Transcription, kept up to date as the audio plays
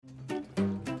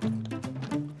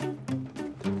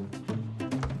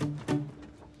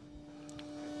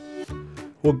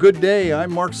Well, good day.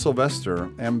 I'm Mark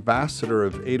Sylvester, ambassador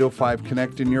of 805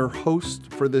 Connect and your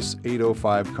host for this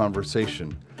 805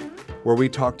 conversation, where we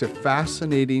talk to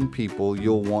fascinating people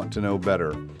you'll want to know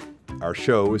better. Our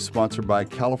show is sponsored by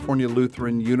California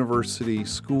Lutheran University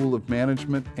School of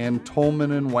Management and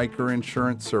Tolman and Weicker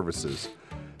Insurance Services.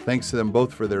 Thanks to them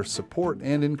both for their support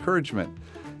and encouragement.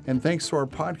 And thanks to our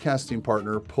podcasting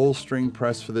partner, Pull String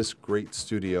Press, for this great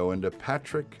studio, and to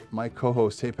Patrick, my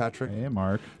co-host. Hey, Patrick. Hey,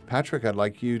 Mark. Patrick, I'd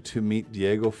like you to meet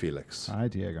Diego Felix. Hi,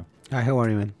 Diego. Hi, how are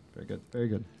you, man? Very good, very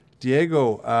good.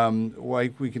 Diego,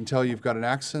 like we can tell you've got an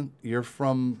accent. You're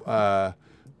from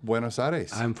Buenos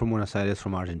Aires. I'm from Buenos Aires,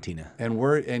 from Argentina.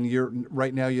 And you're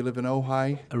right now you live in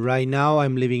Ojai? Right now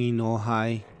I'm living in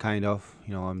Ojai, kind of.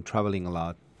 I'm traveling a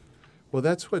lot. Well,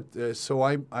 that's what, so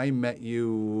I met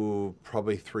you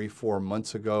probably 3-4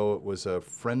 months ago. It was a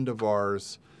friend of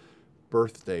ours'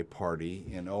 birthday party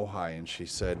in Ojai, and she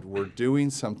said, we're doing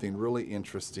something really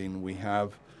interesting. We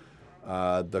have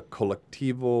the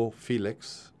Colectivo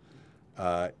Felix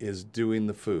is doing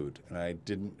the food, and I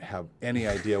didn't have any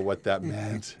idea what that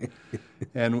meant.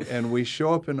 And we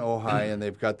show up in Ojai, and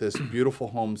they've got this beautiful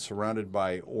home surrounded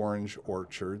by orange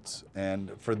orchards.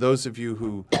 And for those of you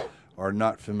who are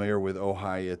not familiar with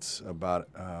Ojai, it's about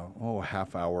a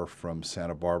half hour from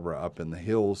Santa Barbara up in the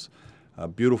hills.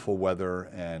 Beautiful weather,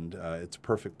 and it's a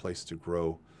perfect place to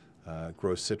grow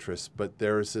citrus. But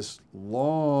there's this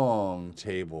long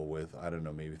table with, I don't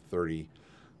know, maybe 30,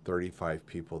 35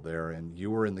 people there, and you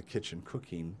were in the kitchen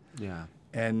cooking. Yeah.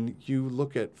 And you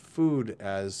look at food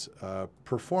as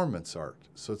performance art.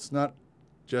 So it's not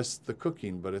just the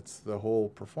cooking, but it's the whole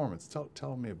performance.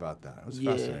 Tell me about that. It was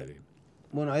fascinating.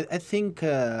 Well, I think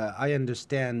I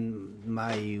understand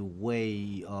my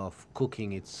way of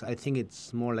cooking. I think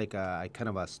it's more like a kind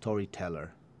of a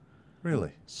storyteller.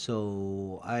 Really?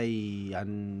 So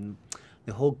the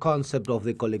whole concept of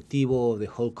the colectivo, the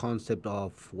whole concept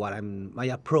of my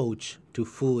approach to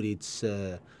food, it's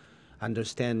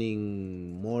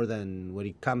understanding more than where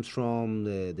it comes from,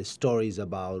 the stories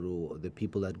about the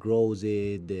people that grows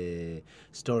it, the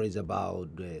stories about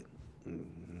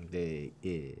the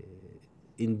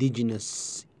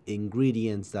indigenous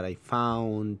ingredients that I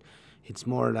found. It's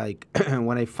more like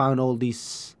when I found all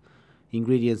these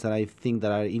ingredients that I think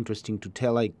that are interesting to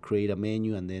tell, I create a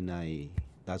menu, and then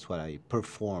that's what I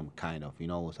perform, kind of,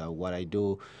 So what I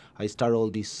do, I start all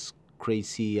this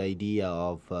crazy idea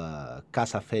of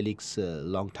Casa Felix a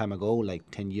long time ago, like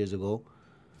 10 years ago,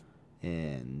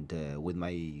 and with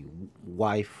my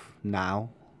wife now,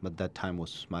 but that time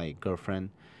was my girlfriend.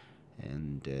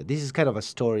 And this is kind of a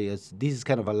story. This is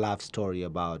kind of a love story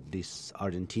about this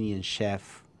Argentinian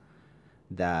chef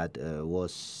that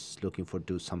was looking for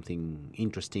do something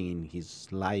interesting in his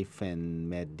life and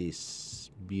met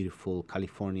this beautiful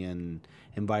Californian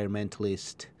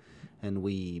environmentalist, and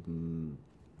we,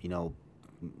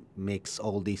 mix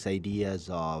all these ideas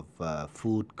of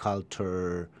food,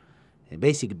 culture, and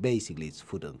basically it's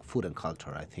food and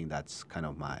culture. I think that's kind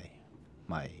of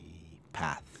my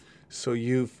path. So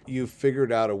you've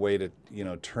figured out a way to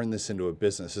turn this into a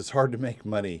business. It's hard to make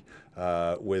money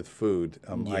with food.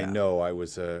 Yeah. I know I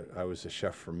was a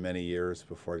chef for many years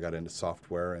before I got into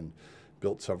software and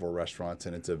built several restaurants,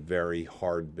 and it's a very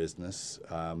hard business.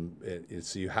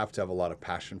 So you have to have a lot of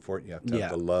passion for it. You have to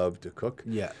have the love to cook.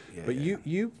 But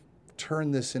you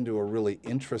turned this into a really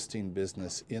interesting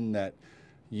business in that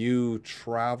you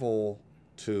travel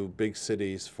to big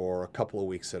cities for a couple of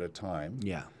weeks at a time.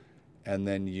 Yeah. And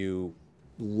then you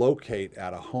locate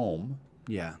at a home.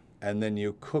 Yeah. And then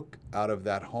you cook out of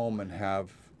that home and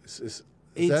have.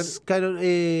 It's kind of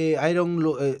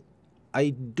I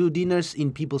do dinners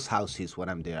in people's houses when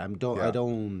I'm there. I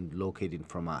don't locate it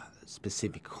from a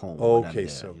specific home. Okay,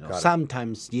 so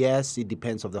sometimes yes, it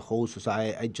depends on the host. So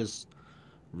I just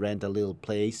rent a little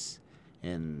place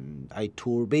and I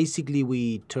tour. Basically,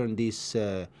 we turn this.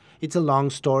 It's a long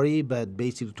story, but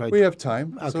basically we have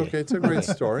time. It's okay. It's a great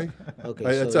story. Okay,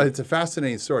 it's a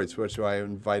fascinating story. It's which I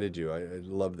invited you. I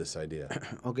love this idea.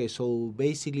 Okay, so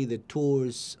basically the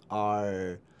tours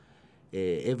are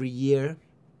every year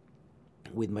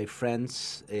with my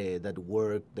friends that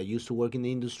used to work in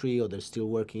the industry or they're still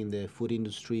working in the food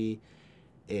industry.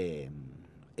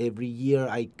 Every year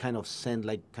I kind of send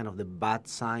like kind of the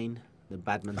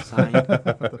Batman sign.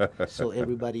 So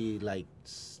everybody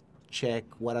check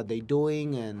what are they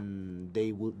doing, and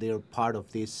they're part of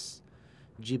this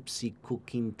gypsy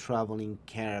cooking traveling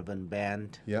caravan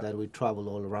band that we travel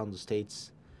all around the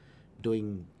States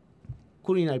doing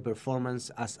culinary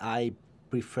performance as I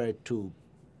prefer to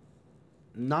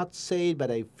not say it, but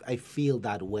I feel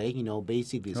that way.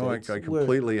 Basically. So I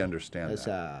completely understand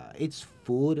that. It's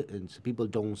food, and so people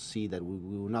don't see that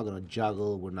we're not gonna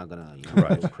juggle. We're not gonna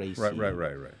Right. go crazy.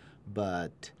 Right.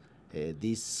 But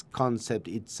this concept,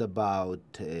 it's about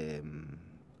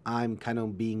I'm kind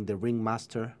of being the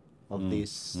ringmaster of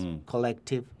this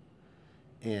collective,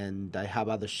 and I have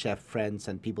other chef friends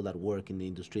and people that work in the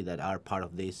industry that are part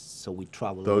of this. So we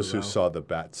travel. Those who saw the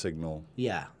bat signal.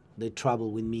 Yeah, they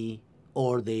travel with me,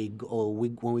 or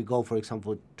when we go, for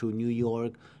example, to New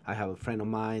York. I have a friend of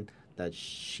mine that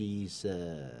she used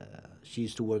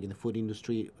to work in the food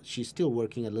industry. She's still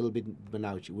working a little bit, but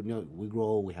now we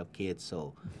grow, we have kids,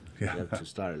 so we have to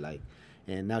start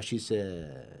and now she's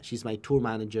my tour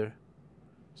manager.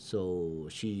 So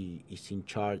she is in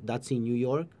charge. That's in New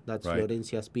York. That's right.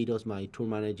 Florencia Spiros, my tour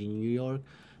manager in New York.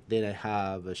 Then I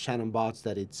have Shannon Botts,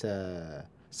 that it's a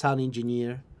sound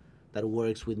engineer that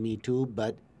works with me too,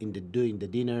 but doing the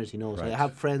dinners, So I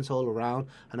have friends all around,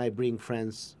 and I bring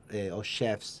friends or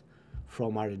chefs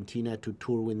from Argentina to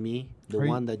tour with me. The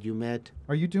one that you met.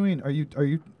 Are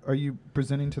you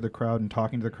presenting to the crowd and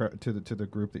talking to the crowd, to the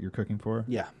group that you're cooking for?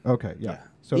 Yeah. Okay. Yeah.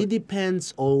 So it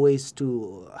depends always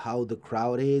to how the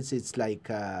crowd is. It's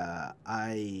like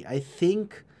I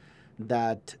think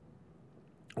that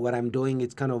what I'm doing,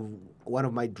 it's kind of one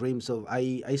of my dreams.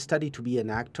 I studied to be an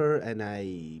actor, and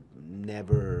I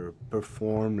never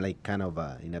perform like kind of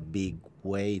in a big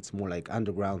way. It's more like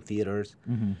underground theaters.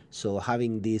 Mm-hmm. So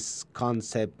having this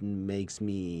concept makes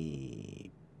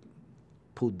me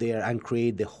put there and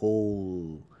create the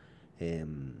whole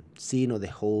scene or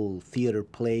the whole theater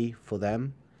play for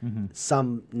them. Mm-hmm.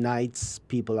 Some nights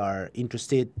people are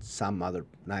interested, some other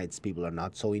nights people are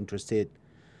not so interested.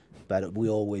 But we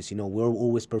always, we're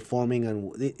always performing,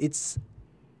 and it's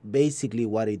basically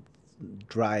what it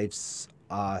drives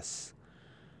us.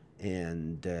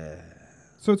 And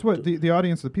so it's what the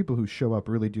audience, the people who show up,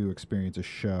 really do experience a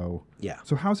show. Yeah.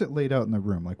 So how's it laid out in the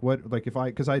room? Like what? Like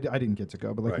because I didn't get to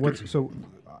go, but like right. what's so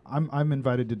I'm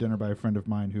invited to dinner by a friend of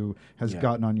mine who has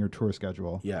gotten on your tour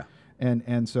schedule. Yeah.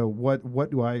 And so what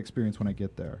do I experience when I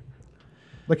get there?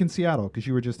 Like in Seattle, because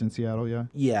you were just in Seattle, yeah?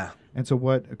 Yeah. And so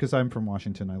what, because I'm from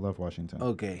Washington, I love Washington.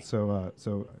 Okay. So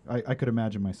I could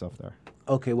imagine myself there.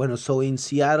 Okay, well, so in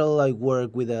Seattle, I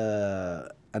work with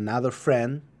another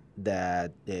friend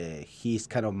that he's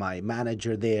kind of my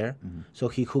manager there. Mm-hmm. So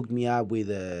he hooked me up with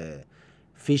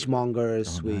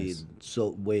fishmongers,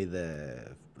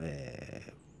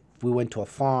 we went to a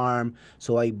farm,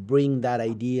 so I bring that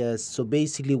ideas. So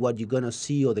basically what you're going to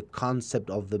see, or the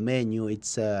concept of the menu,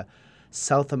 it's a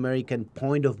South American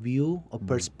point of view or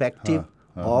perspective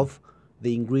of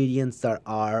the ingredients that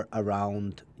are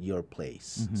around your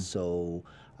place. Mm-hmm. So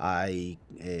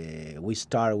we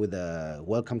start with a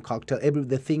welcome cocktail.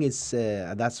 The thing is,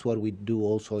 that's what we do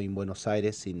also in Buenos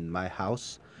Aires, in my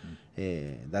house.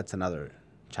 Mm-hmm. That's another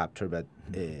chapter, but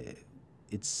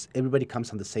it's everybody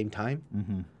comes on the same time.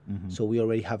 Mm-hmm. Mm-hmm. So we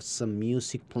already have some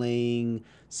music playing,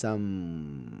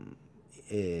 some...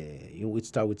 we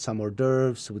start with some hors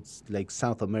d'oeuvres, with like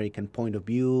South American point of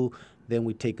view. Then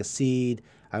we take a seat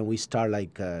and we start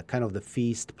like kind of the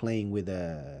feast, playing with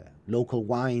local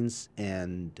wines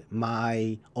and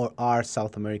our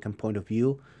South American point of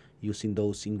view, using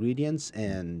those ingredients.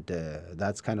 And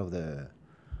that's kind of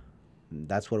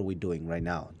that's what we're doing right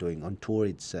now. Doing on tour,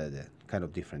 it's kind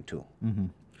of different too. Mm-hmm.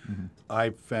 Mm-hmm.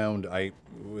 I found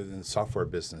within the software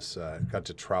business, got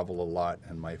to travel a lot,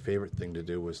 and my favorite thing to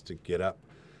do was to get up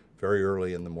very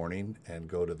early in the morning and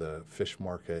go to the fish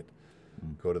market,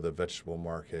 go to the vegetable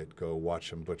market, go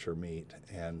watch them butcher meat.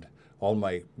 And all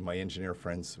my engineer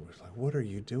friends were like, "What are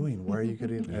you doing? Where are you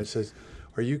getting?" And I says,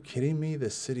 "Are you kidding me?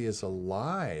 This city is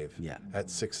alive at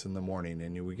 6 in the morning,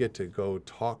 and we get to go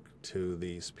talk to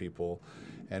these people."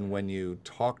 And when you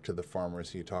talk to the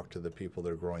farmers, you talk to the people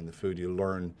that are growing the food, you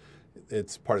learn.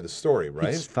 It's part of the story,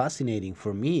 right? It's fascinating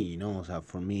for me, So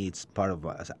for me, it's part of.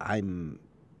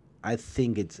 I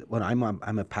think it's. Well,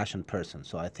 I'm a passion person,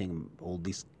 so I think all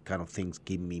these kind of things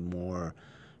give me more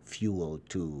fuel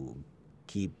to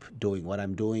keep doing what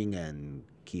I'm doing and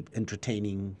keep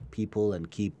entertaining people and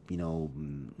keep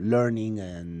learning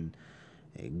and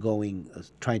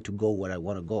trying to go where I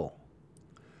want to go.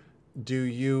 Do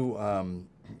you?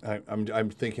 I'm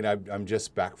thinking. I'm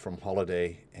just back from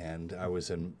holiday, and I was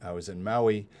in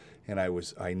Maui, and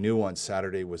I knew on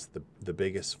Saturday was the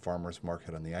biggest farmers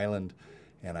market on the island,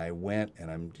 and I went,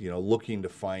 and I'm looking to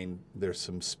find. There's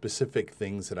some specific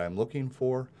things that I'm looking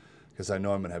for, because I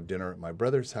know I'm going to have dinner at my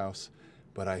brother's house,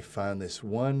 but I found this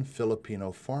one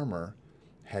Filipino farmer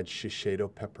had shiseido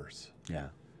peppers. Yeah,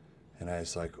 and I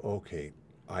was like, okay,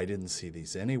 I didn't see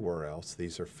these anywhere else.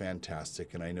 These are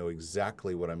fantastic, and I know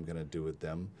exactly what I'm going to do with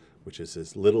them, which is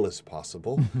as little as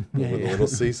possible, with a little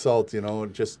sea salt,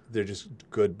 they're just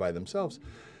good by themselves.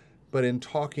 But in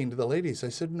talking to the ladies, I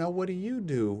said, now what do you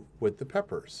do with the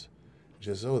peppers? She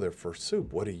says, oh, they're for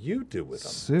soup. What do you do with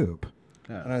them? Soup?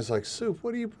 Yeah. And I was like, soup?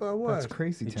 What do you, what? That's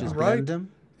crazy You town. just Right? blend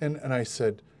them? And I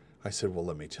said, well,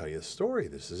 let me tell you a story.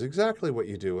 This is exactly what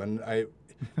you do. And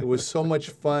it was so much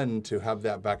fun to have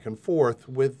that back and forth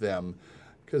with them,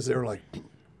 because they're like,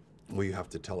 well, you have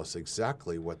to tell us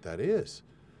exactly what that is,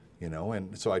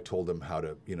 And so I told them how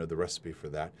to, the recipe for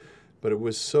that. But it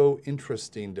was so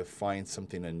interesting to find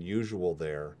something unusual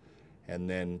there, and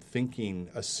then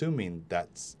assuming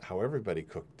that's how everybody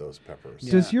cooked those peppers.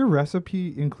 Yeah. Does your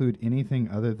recipe include anything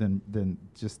other than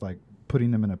just like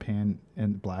putting them in a pan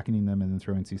and blackening them and then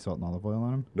throwing sea salt and olive oil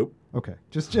on them? Nope. Okay.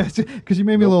 Just because you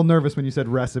made me a little nervous when you said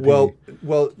recipe. Well,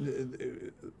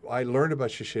 I learned about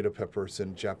shiseido peppers in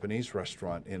a Japanese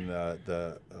restaurant in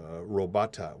the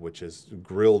robata, which is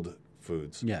grilled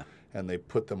foods. Yeah. And they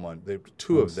put them on,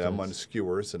 two of them on Roasted.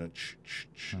 skewers, and a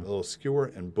little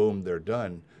skewer, and boom, they're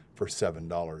done. For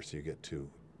 $7, you get 2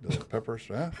 little peppers,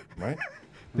 right?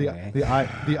 the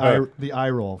eye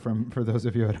roll for those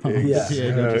of you at home. Yeah.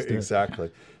 Diego just did.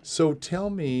 Exactly. So tell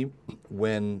me,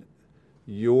 when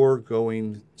you're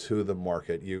going to the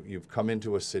market, you've come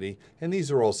into a city, and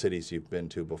these are all cities you've been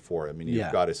to before. I mean,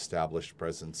 you've got established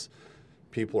presence.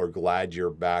 People are glad you're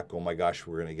back. Oh my gosh,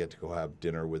 we're going to get to go have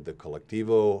dinner with the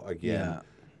Colectivo again. Yeah.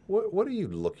 What are you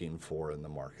looking for in the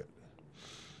market?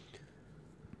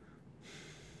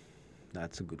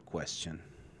 That's a good question.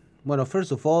 Well,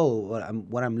 first of all,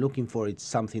 what I'm looking for is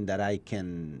something that I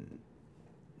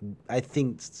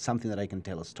think something that I can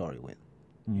tell a story with,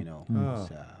 Oh.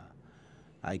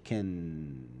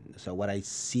 So what I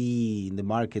see in the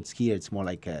markets here, it's more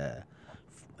like a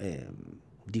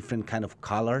different kind of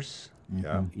colors.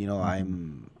 Yeah.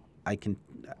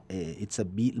 It's a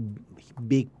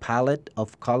big palette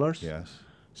of colors. Yes.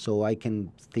 So I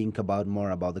can think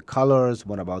more about the colors,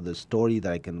 more about the story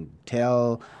that I can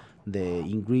tell. The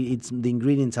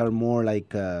ingredients are more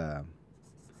like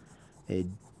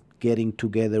getting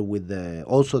together with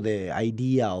also the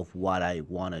idea of what I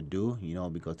want to do,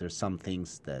 because there's some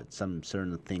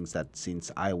certain things that, since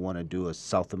I want to do a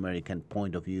South American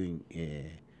point of view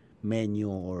menu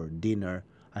or dinner,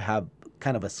 I have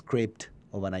kind of a script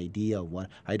of an idea of what.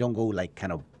 I don't go like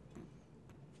kind of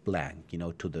blank,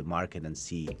 to the market and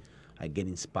see. I get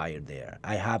inspired there.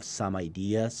 I have some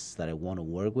ideas that I want to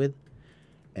work with,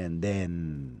 and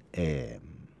then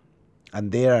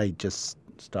and there I just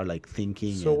start like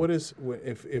thinking. So what is,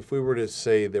 if we were to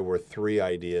say there were 3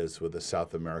 ideas with a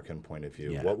South American point of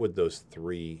view, what would those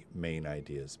 3 main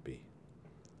ideas be?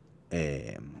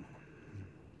 The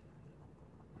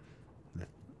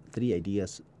 3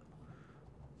 ideas.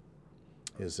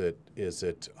 Is it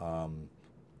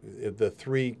the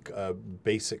 3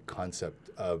 basic concept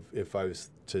of, if I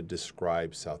was to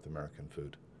describe South American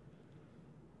food?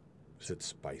 Is it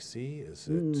spicy? Is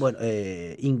it? But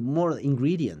more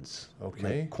ingredients.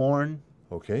 Okay. Like corn.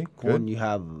 Okay. Corn.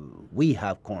 Good. We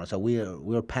have corn. So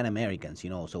we're Pan Americans.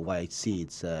 So what I see,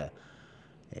 it's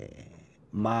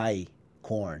my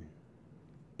corn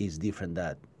is different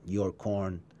than your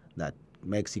corn, that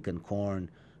Mexican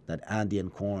corn, that Andean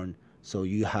corn. So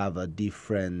you have a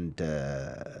different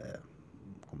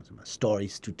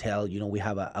stories to tell. We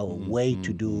have a way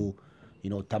to do,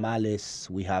 tamales.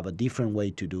 We have a different way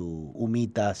to do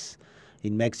humitas.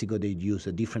 In Mexico, they use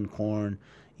a different corn.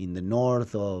 In the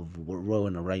north of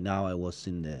right now, I was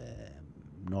in the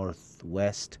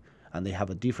northwest, and they have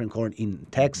a different corn. In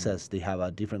Texas, they have a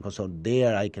different corn. So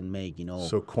there I can make,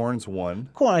 So corn's one.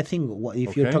 Corn, I think,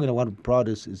 if you're talking about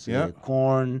produce, is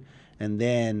corn. And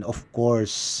then, of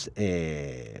course,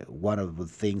 one of the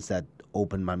things that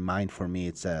opened my mind for me,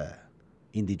 it's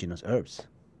indigenous herbs.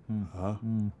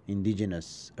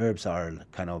 Indigenous herbs are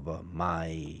kind of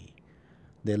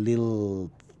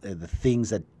the things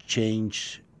that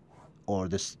change, or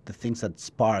the things that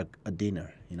spark a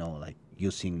dinner, like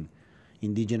using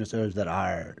indigenous herbs that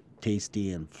are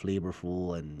tasty and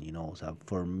flavorful. And, so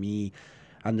for me,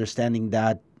 understanding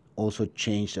that also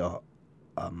changed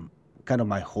kind of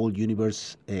my whole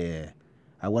universe.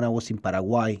 When I was in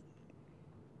Paraguay,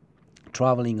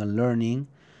 traveling and learning,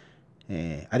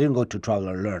 I didn't go to travel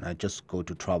or learn. I just go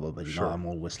to travel, but I'm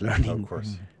always learning. Of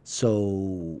course.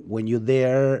 So when you're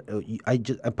there,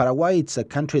 Paraguay, it's a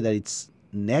country that it's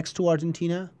next to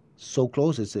Argentina, so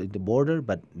close. It's at the border,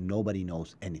 but nobody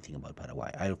knows anything about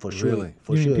Paraguay. For sure. You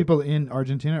mean people in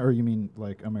Argentina, or you mean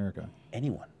like America?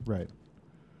 Anyone. Right.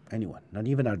 anyone, not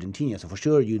even Argentina. So for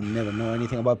sure, you never know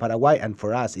anything about Paraguay. And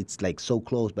for us, it's like so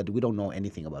close, but we don't know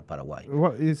anything about Paraguay.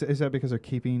 What is that because they're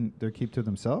keep to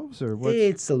themselves, or what?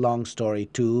 It's a long story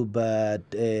too, but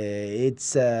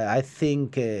it's I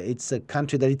think it's a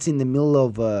country that it's in the middle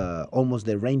of almost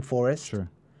the rainforest. Sure.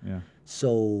 Yeah.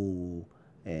 So,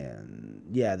 and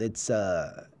yeah, it's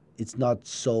not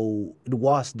so. It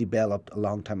was developed a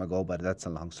long time ago, but that's a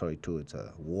long story too. It's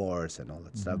wars and all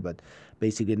that stuff. But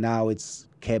basically now it's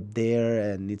kept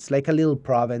there, and it's like a little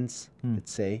province,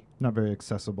 let's say. Not very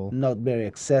accessible. Not very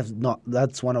accessible. Not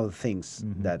that's one of the things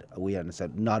that we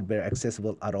understand. Not very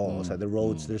accessible at all. So the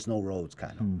roads, there's no roads,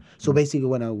 kind of. So basically,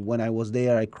 when I was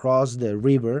there, I crossed the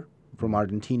river from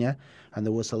Argentina, and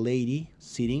there was a lady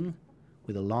sitting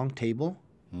with a long table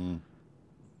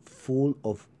full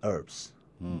of herbs,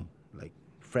 like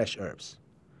fresh herbs.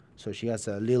 So she has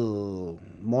a little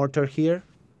mortar here.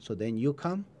 So then you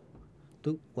come,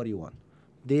 what do you want?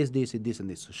 This, and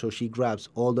this. So she grabs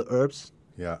all the herbs,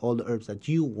 all the herbs that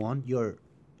you want, your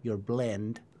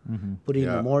blend, put it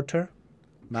in the mortar,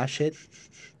 mash it,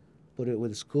 put it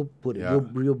with a scoop,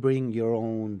 you bring your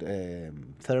own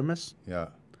thermos,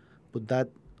 put that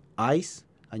ice,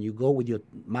 and you go with your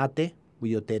mate,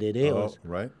 with your tereré. Oh,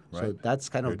 right. So that's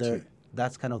kind of their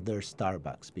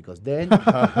Starbucks, because then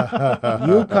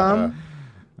you come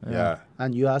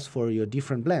and you ask for your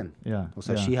different blend.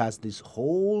 So she has this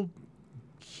whole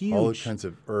huge... all kinds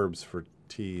of herbs for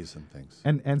teas and things.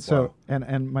 And so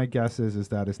and my guess is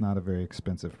that is not a very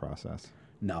expensive process.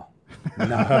 No,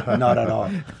 not at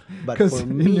all. But because for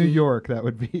in me, New York that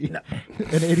would be an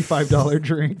 $85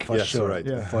 drink. For sure,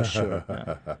 right. For sure.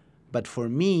 But for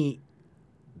me,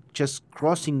 just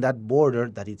crossing that border,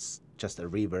 that it's just a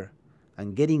river,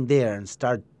 and getting there and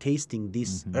start tasting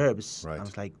these herbs, I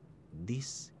was like,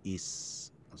 this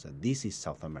is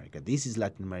South America. This is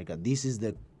Latin America. This is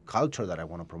the culture that I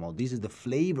want to promote. This is the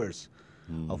flavors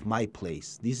of my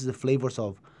place. This is the flavors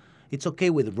of... It's okay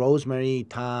with rosemary,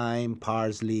 thyme,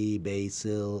 parsley,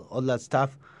 basil, all that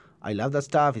stuff. I love that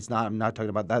stuff. I'm not talking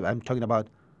about that. I'm talking about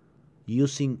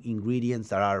using ingredients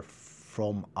that are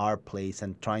from our place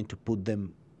and trying to put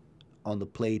them on the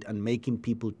plate and making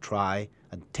people try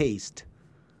and taste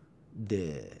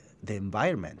the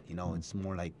environment. It's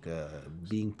more like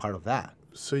being part of that.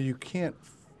 So you can't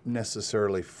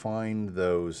necessarily find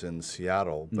those in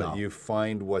Seattle, but you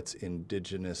find what's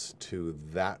indigenous to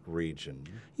that region.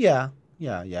 Yeah.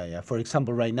 For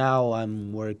example, right now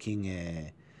I'm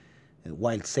working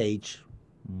wild sage.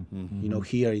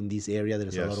 Here in this area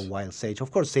there's a lot of wild sage. Of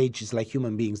course, sage is like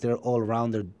human beings. They're all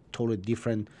around. They're totally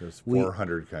different. There's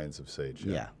 400 kinds of sage.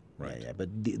 Right. But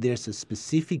there's a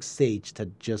specific sage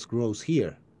that just grows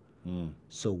here.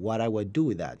 So what I would do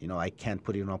with that, I can't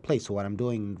put it in a place. So what I'm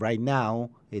doing right now,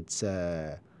 it's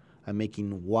I'm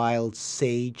making wild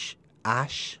sage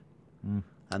ash,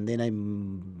 and then I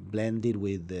blend it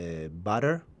with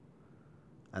butter,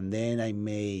 and then I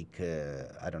make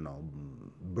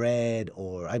bread,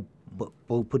 or I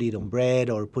put it on bread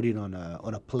or put it on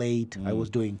a plate. I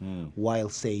was doing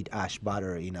wild sage ash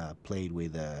butter in a plate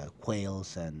with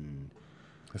quails and...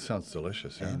 That sounds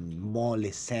delicious, yeah. And mole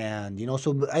sand,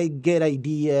 So I get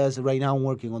ideas. Right now I'm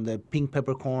working on the pink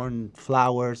peppercorn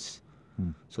flowers.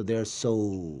 So they're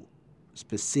so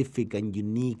specific and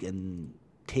unique and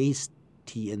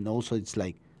tasty. And also it's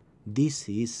like, this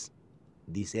is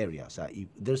this area. So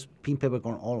there's pink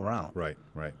peppercorn all around. Right.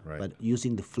 But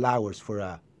using the flowers for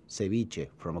a ceviche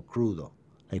from a crudo,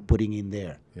 like putting in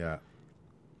there. Yeah.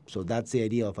 So that's the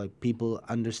idea of people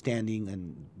understanding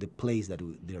and the place that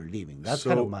they're living. That's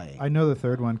kind of my... I know the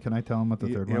third one. Can I tell them what the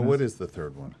third one is? What is the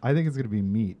third one? I think it's going to be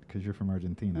meat because you're from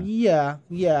Argentina. Yeah.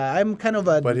 I'm kind of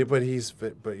a... But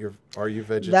are you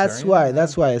vegetarian?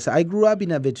 That's why. So I grew up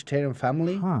in a vegetarian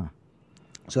family. Huh.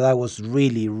 So that was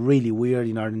really, really weird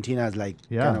in Argentina. It's like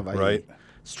I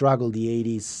struggled the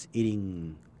 80s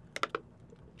eating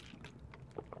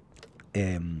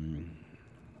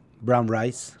brown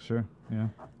rice. Sure, yeah.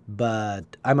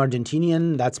 But I'm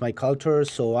Argentinian. That's my culture.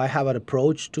 So I have an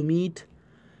approach to meat,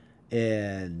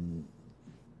 and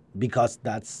because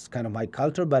that's kind of my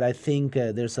culture. But I think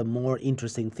there's some more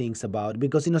interesting things about,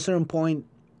 because in a certain point,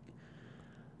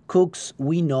 cooks,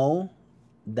 we know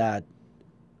that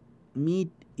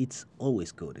meat, it's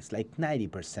always good. It's like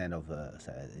 90% of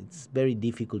it's very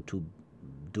difficult to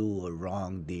do a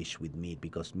wrong dish with meat,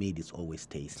 because meat is always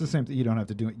tasty. It's the same thing. You don't have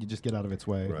to do it. You just get out of its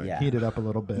way. Right. Heat it up a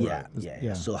little bit.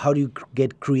 Yeah. So how do you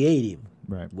get creative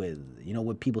with,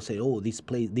 when people say, oh, this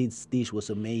dish was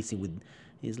amazing with,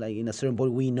 it's like in a certain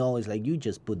point we know it's like you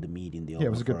just put the meat in the oven. Yeah,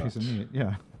 it was a good piece of meat.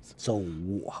 Yeah. So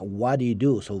what do you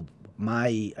do? So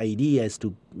my idea is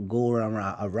to go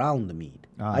around the meat.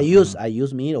 Ah, I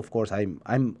use meat, of course.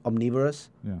 I'm omnivorous,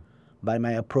 Yeah. but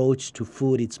my approach to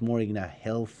food it's more in a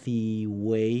healthy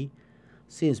way.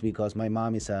 Since because my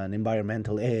mom is an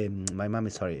environmental,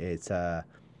 it's a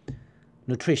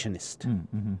nutritionist.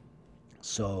 Mm-hmm.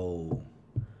 So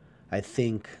I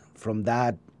think from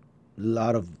that, a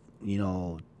lot of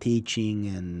teaching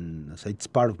and so it's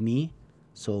part of me.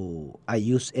 So I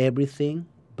use everything,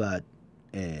 but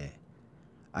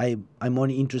I'm more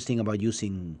interesting about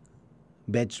using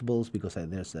vegetables because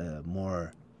there's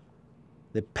more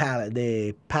the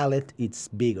palate it's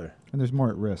bigger And there's more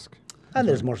at risk. and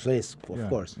there's more risk, of Yeah,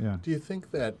 course. Yeah. Do you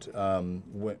think that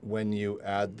when you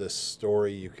add this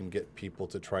story, you can get people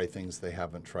to try things they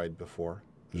haven't tried before?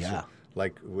 Yeah. So,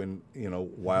 like when,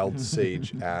 wild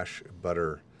sage ash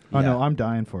butter. Oh Yeah. no, I'm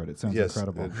dying for it. It sounds Yes,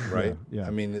 incredible. right? Yeah.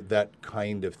 I mean, that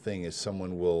kind of thing is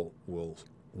someone will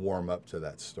warm up to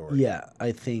that story. Yeah,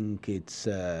 I think it's.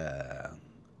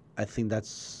 I think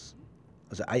that's.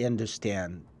 So I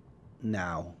understand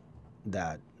now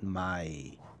that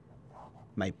my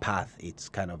path it's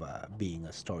kind of being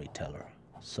a storyteller.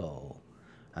 So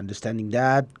understanding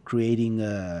that, creating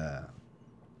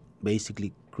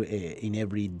basically in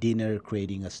every dinner,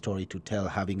 creating a story to tell,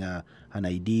 having an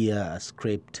idea, a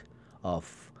script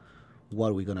of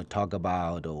what we're gonna talk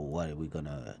about or what we're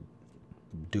gonna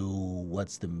do,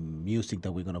 what's the music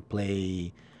that we're gonna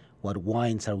play, what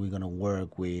wines are we gonna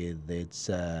work with.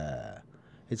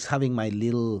 It's having my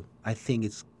little. I think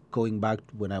it's going back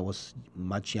when I was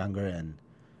much younger and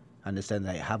understand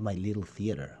that I have my little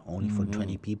theater only for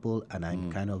 20 people, and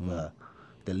I'm kind of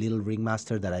the little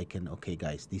ringmaster that I can. Okay,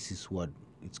 guys, this is what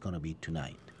it's gonna be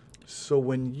tonight. So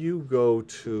when you go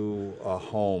to a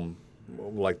home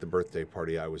like the birthday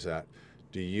party I was at,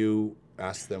 do you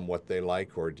ask them what they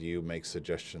like, or do you make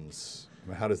suggestions? I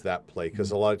mean, how does that play?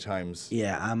 Because a lot of times,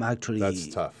 Yeah, that's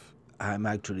tough. I'm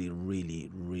actually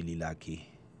really, really lucky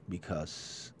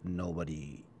because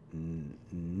nobody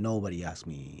asked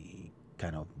me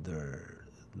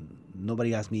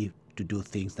nobody asked me to do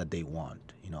things that they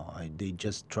want. They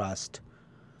just trust.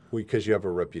 Because you have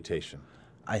a reputation.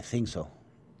 I think so.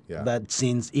 Yeah. But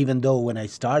since even though when I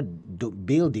started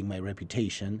building my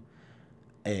reputation,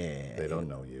 They don't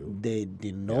know you. they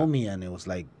didn't know me, and it was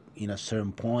like in a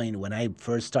certain point when I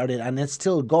first started, and it's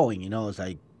still going. It's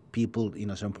like people in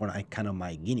a certain point, I kind of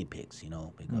my guinea pigs,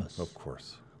 because Of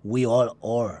course. we all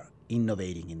are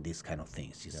innovating in these kind of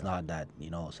things. It's not that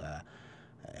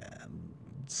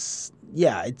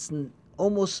it's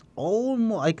almost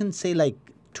I can say like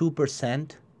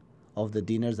 2% of the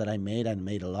dinners that I made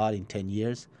a lot in 10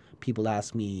 years. People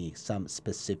ask me some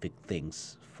specific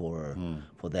things for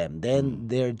them. Then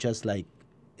they're just like.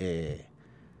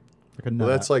 Like a Well, nut.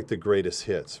 that's like the greatest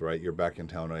hits, right? You're back in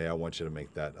town. Oh, yeah, I want you to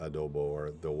make that adobo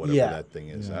or the whatever that thing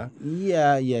is, huh?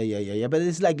 Yeah. But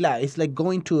it's like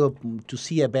going to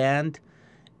see a band,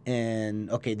 and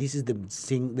okay, this is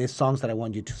the songs that I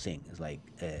want you to sing. It's like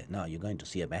no, you're going to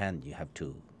see a band. You have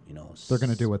to, They're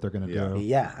going to do what they're going to Yeah. do.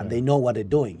 Yeah, and they know what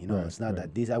they're doing. Right, It's not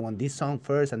right. that I want this song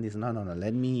first and this. No.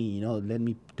 Let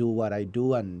me do what I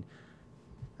do, and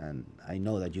I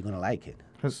know that you're gonna like it.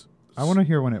 I want to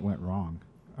hear when it went wrong.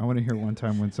 I want to hear one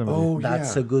time when somebody. Oh,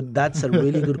 That's yeah. That's a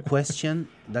really good question.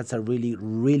 That's a really,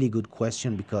 really good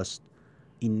question because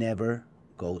it never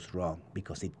goes wrong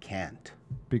because it can't.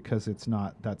 Because it's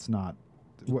not. That's not.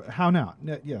 How not?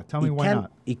 Yeah, tell me why can,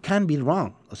 not. It can be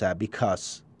wrong,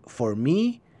 because for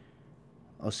me,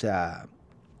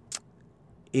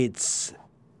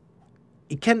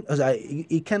 it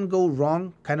can go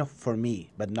wrong kind of for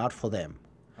me, but not for them.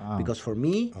 Because for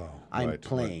me, I'm right,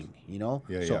 playing, Yeah,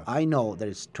 so yeah. I know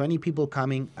there's 20 people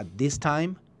coming at this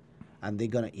time, and they're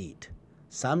gonna eat.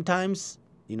 Sometimes,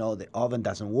 the oven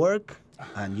doesn't work,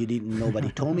 and nobody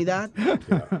told me that.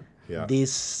 Yeah.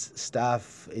 This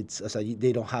stuff,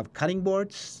 they don't have cutting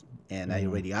boards, and I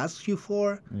already asked you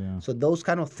for. Yeah. So those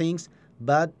kind of things.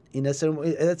 But in a certain way,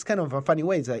 it's kind of a funny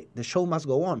way. It's like the show must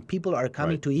go on. People are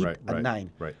coming to eat at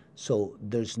 9. Right. So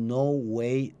there's no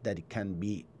way that it can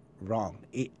be wrong.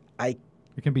 It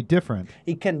It can be different.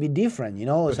 can be different,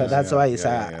 So that's why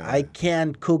I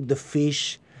can't cook the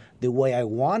fish the way I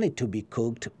want it to be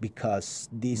cooked because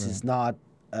this is not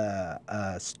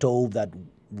a stove that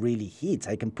really heats.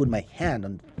 I can put my hand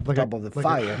on top of the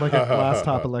fire. Like a glass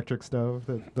top electric stove.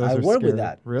 Those I are work with scary.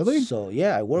 that. Really? So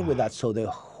yeah, I work with that. So the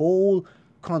whole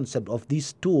concept of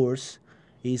these tours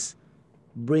is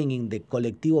bringing the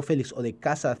Colectivo Felix or the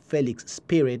Casa Felix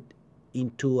spirit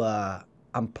into a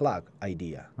unplug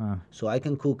idea. So I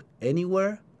can cook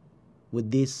anywhere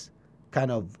with this kind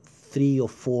of 3 or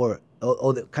 4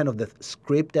 or the kind of the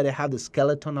script that I have, the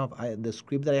skeleton of the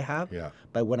script that I have. Yeah.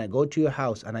 But when I go to your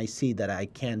house and I see that I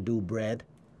can't do bread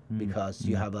because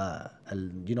you have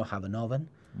you don't have an oven,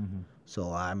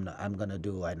 so I'm gonna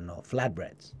do, I don't know,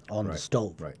 flatbreads on the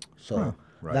stove. Right. So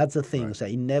Right. that's the thing. Right. So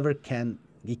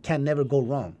it can never go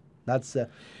wrong. That's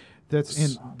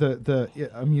in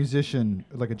a musician,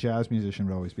 like a jazz musician,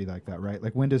 would always be like that, right?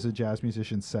 Like, when does a jazz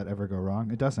musician's set ever go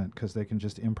wrong? It doesn't, because they can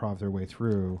just improv their way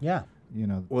through. yeah. You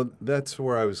know. Well, that's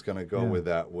where I was going to go Yeah. with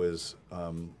that. Was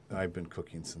I've been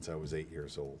cooking since I was 8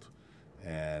 years old,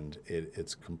 and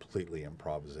it's completely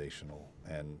improvisational.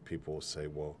 And people will say,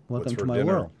 "Well, Welcome what's for to my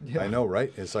dinner?" world. Yeah. I know,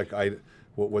 right? It's like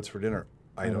what's for dinner?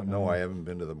 I don't know. I haven't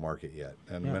been to the market yet,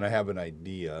 and when I have an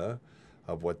idea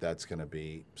of what that's going to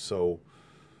be. So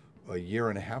a year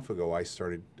and a half ago, I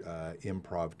started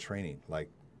improv training, like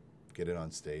getting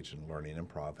on stage and learning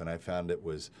improv, and I found it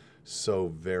was so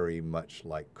very much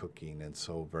like cooking and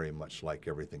so very much like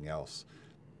everything else.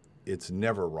 It's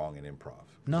never wrong in improv.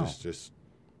 No. Just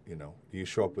you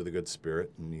show up with a good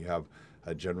spirit and you have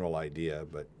a general idea,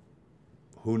 but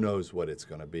who knows what it's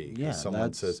going to be? 'Cause Yeah,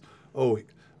 someone says, oh,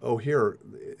 here,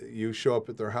 you show up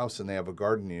at their house and they have a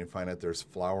garden and you find out there's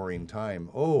flowering time.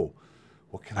 Oh,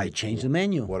 what can I change do? the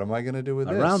menu. What am I going to do with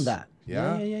this? Around that.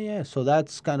 Yeah? Yeah. So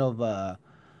that's kind of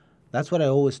that's what I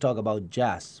always talk about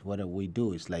jazz. What we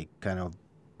do is like kind of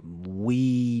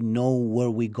we know where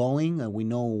we're going and we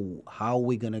know how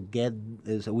we're gonna get.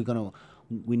 So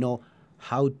we know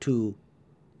how to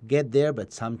get there,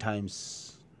 but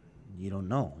sometimes you don't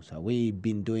know. So we've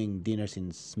been doing dinners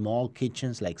in small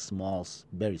kitchens, like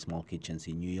very small kitchens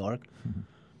in New York,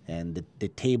 and the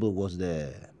table was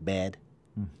the bed,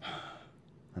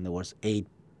 and there was 8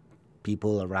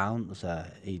 people around, so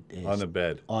On the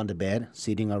bed. on the bed,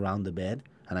 sitting around the bed,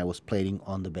 and I was plating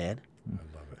on the bed. I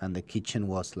love it. And the kitchen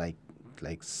was like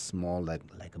small,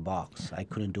 like a box. I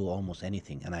couldn't do almost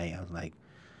anything, and I was like,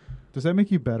 Does that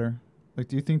make you better? Like,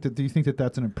 do you think that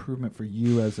that's an improvement for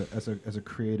you as a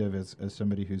creative, as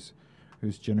somebody who's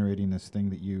generating this thing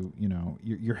that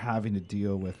you're having to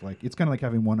deal with? Like, it's kind of like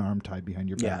having one arm tied behind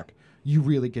your Yeah. back. You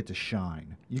really get to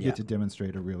shine. You Yeah. get to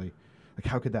demonstrate like,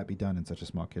 how could that be done in such a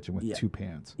small kitchen with 2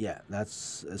 pans? yeah,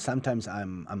 that's sometimes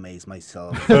I'm amazed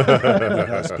myself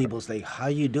because people's like, how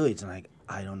you do it? And like,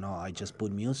 I don't know. I just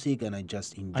put music and I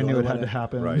just enjoy. I knew it what had to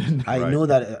happen. Right. I know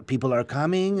that people are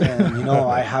coming, and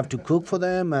I have to cook for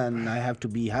them, and I have to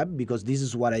be happy because this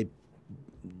is what I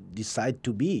decide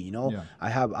to be. Yeah. I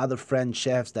have other French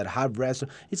chefs that have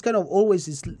restaurants. It's kind of always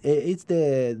it's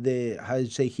the how you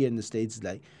say here in the States,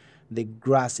 like the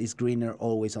grass is greener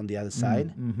always on the other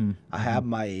side. I have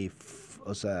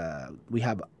we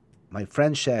have my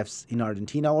French chefs in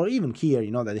Argentina or even here,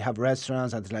 that they have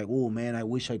restaurants and it's like, oh man, I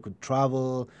wish I could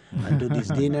travel and do these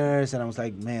dinners. And I was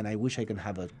like, man, I wish I can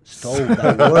have a stove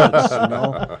that works,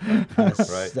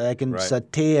 Right, that I can right.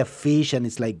 saute a fish and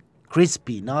it's like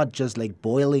crispy, not just like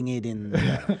boiling it in.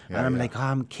 And I'm like, oh,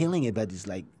 I'm killing it, but it's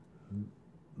like,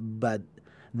 but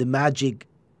the magic,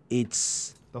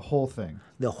 it's The whole thing.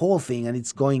 the whole thing, and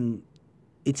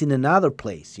it's in another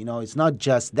place. It's not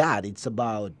just that. It's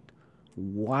about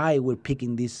why we're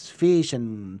picking this fish,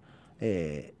 and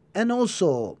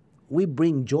also we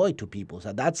bring joy to people.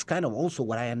 So that's kind of also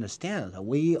what I understand. So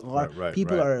we are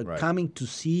people are coming to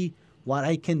see what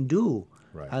I can do,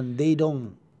 and they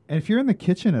don't. And if you're in the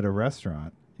kitchen at a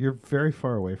restaurant, you're very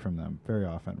far away from them very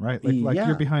often, right? Like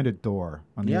you're behind a door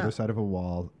on the other side of a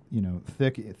wall,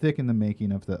 thick in the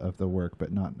making of the work,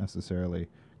 but not necessarily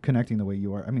connecting the way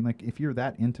you are. I mean, like, if you're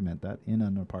that intimate, that in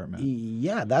an apartment.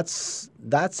 Yeah, that's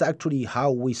actually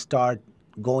how we start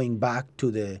going back to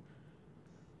the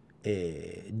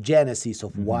genesis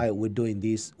of why we're doing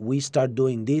this. We start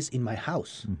doing this in my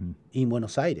house in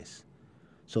Buenos Aires.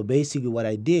 So basically what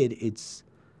I did, it's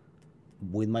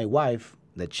with my wife,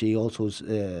 that she also is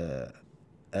a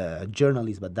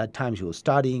journalist, but that time she was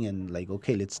studying, and like,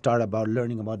 okay, let's start about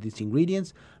learning about these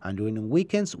ingredients. And during the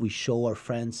weekends, we show our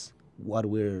friends what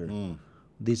we're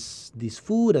this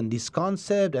food and this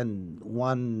concept. And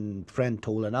one friend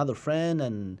told another friend,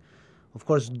 and of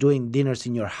course, doing dinners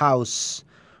in your house.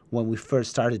 When we first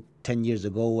started 10 years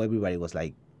ago, everybody was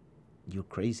like, "You're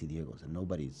crazy, Diego." And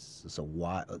nobody's so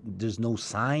why? There's no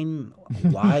sign.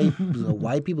 Why? So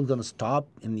why people gonna stop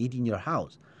and eat in your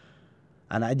house?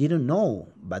 And I didn't know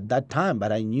by that time,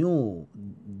 but I knew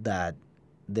that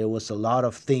there was a lot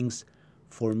of things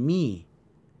for me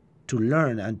to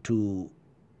learn and to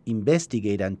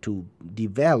investigate and to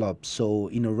develop. So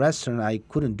in a restaurant, I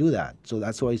couldn't do that. So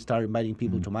that's why I started inviting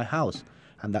people to my house.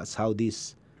 And that's how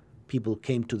these people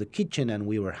came to the kitchen, and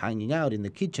we were hanging out in the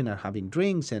kitchen and having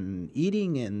drinks and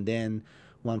eating. And then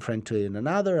one friend to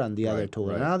another, and the other to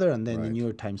another, and then the right. New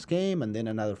York Times came, and then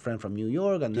another friend from New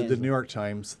York. And Did then the New York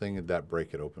Times thing, did that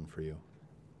break it open for you?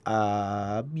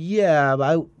 Yeah,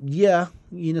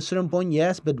 in a certain point,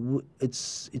 yes, but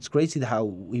it's crazy how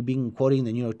we've been quoting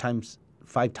the New York Times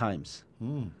 5 times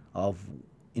of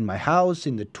in my house,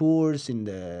 in the tours,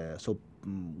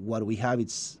 what we have,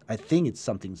 I think it's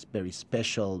something very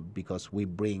special because we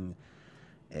bring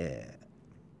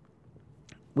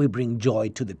joy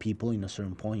to the people in a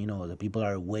certain point. The people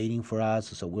are waiting for us,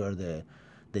 so we're the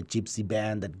gypsy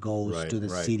band that goes to the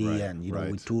city, and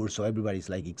we tour, so everybody's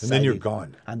like excited. And then you're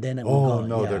gone. And then we're gone.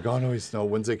 No, Yeah. they're gone. Always no.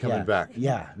 When's they coming back?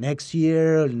 Yeah, next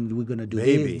year and we're gonna do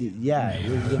this. Yeah,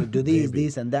 we're gonna do this,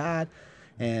 this and that,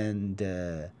 and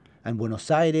Buenos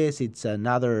Aires, it's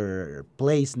another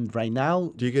place right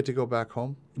now. Do you get to go back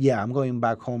home? Yeah, I'm going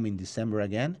back home in December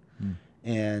again,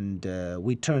 and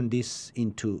we turned this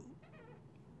into.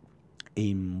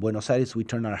 In Buenos Aires, we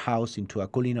turned our house into a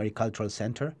culinary cultural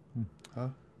center.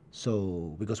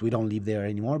 So, because we don't live there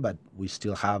anymore, but we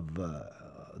still have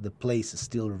the place is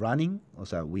still running.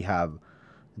 Also, we have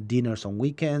dinners on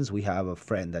weekends. We have a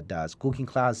friend that does cooking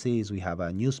classes. We have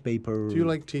a newspaper. Do you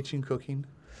like teaching cooking?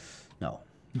 No.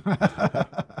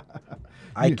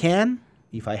 I can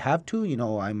if I have to.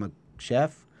 I'm a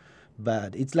chef,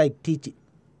 but it's like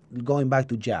going back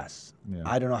to jazz. Yeah.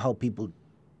 I don't know how people.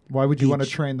 Why would you want to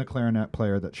train the clarinet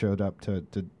player that showed up to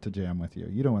jam with you?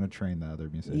 You don't want to train the other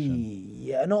musician.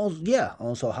 Yeah, no, yeah.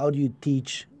 Also, how do you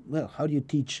teach? Well, how do you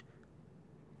teach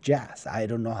jazz? I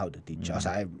don't know how to teach jazz.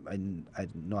 I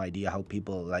have no idea how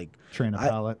people train a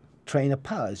palate. Train a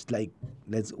palate. It's like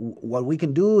what we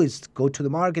can do is go to the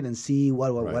market and see what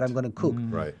I'm going to cook.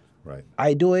 Right.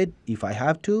 I do it if I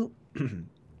have to,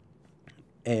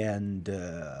 and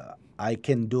I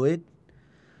can do it,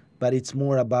 but it's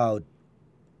more about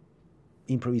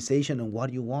improvisation and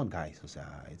what you want, guys.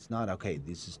 It's not okay.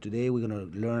 This is today we're gonna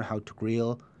learn how to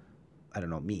grill. I don't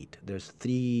know, meat. There's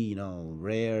 3,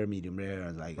 rare, medium rare.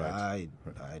 And I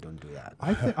don't do that.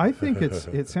 I think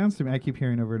it sounds to me. I keep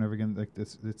hearing over and over again like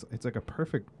this. It's like a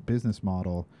perfect business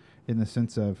model in the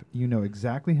sense of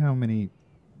exactly how many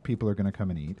people are going to come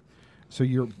and eat. So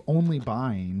you're only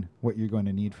buying what you're going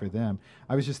to need for them.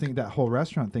 I was just thinking that whole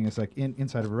restaurant thing is like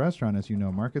inside of a restaurant, as you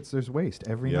know, markets, there's waste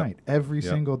every night. Every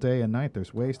single day and night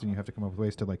there's waste, and you have to come up with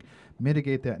ways to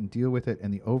mitigate that and deal with it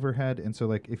and the overhead. And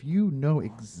so if you know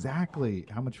exactly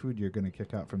how much food you're going to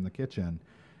kick out from the kitchen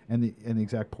and the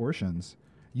exact portions,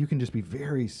 you can just be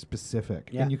very specific,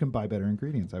 and you can buy better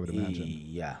ingredients, I would imagine.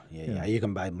 Yeah. You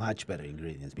can buy much better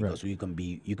ingredients because you can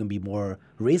be more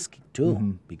risk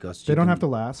too, because they don't have to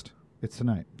last. It's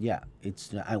tonight. Yeah,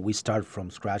 and we start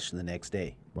from scratch the next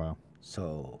day. Wow.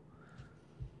 So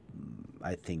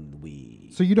I think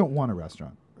So you don't want a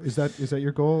restaurant? Is that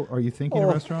your goal? Are you thinking a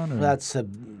restaurant? Or? That's a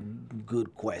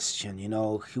good question.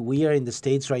 We are in the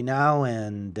States right now,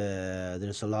 and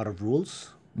there's a lot of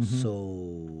rules.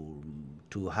 So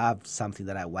to have something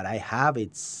what I have,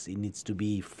 it needs to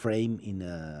be framed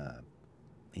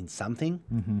in something.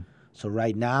 So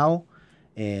right now,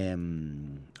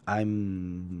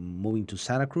 I'm moving to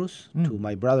Santa Cruz to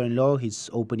my brother-in-law. He's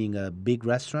opening a big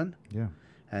restaurant. Yeah.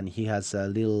 And he has a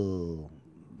little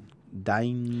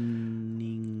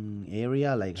dining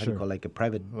area, how do you call it, a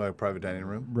private dining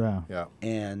room? Yeah.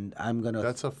 And I'm going to...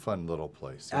 That's a fun little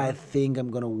place. Yeah. I think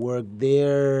I'm going to work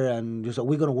there, and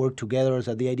we're going to work together.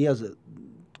 So the idea is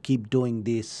keep doing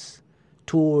these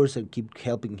tours and keep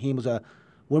helping him. So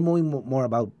we're moving more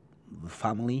about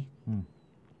family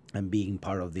and being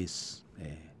part of this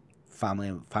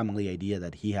family idea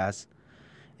that he has,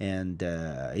 and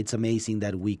it's amazing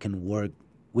that we can work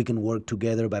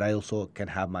together, but I also can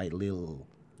have my little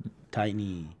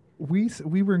tiny. We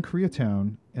were in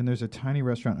Koreatown, and there's a tiny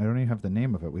restaurant. I don't even have the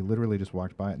name of it. We literally just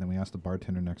walked by it, and then we asked the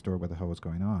bartender next door what the hell was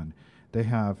going on. They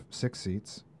have 6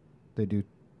 seats. They do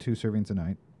 2 servings a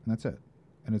night, and that's it.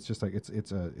 And it's just it's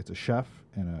a chef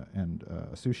and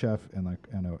a sous chef and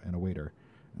a waiter,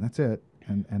 and that's it.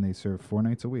 And they serve 4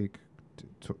 nights a week.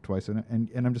 Twice in it,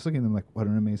 and I'm just looking at them like, what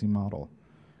an amazing model,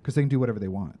 because they can do whatever they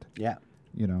want. Yeah,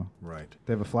 right.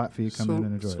 They have a flat fee, come in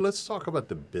and enjoy. So let's talk about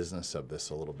the business of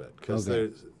this a little bit, because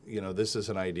there's, this is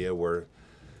an idea where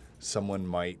someone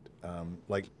might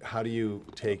how do you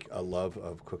take a love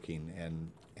of cooking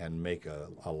and make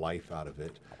a life out of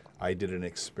it? I did an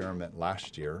experiment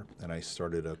last year, and I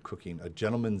started a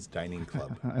gentleman's dining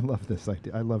club. I love this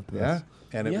idea. I loved this. Yeah,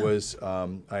 and it was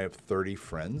I have 30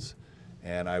 friends.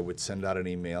 And I would send out an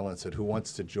email and said, who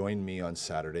wants to join me on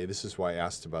Saturday? This is why I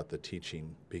asked about the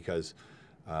teaching, because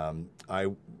I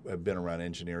have been around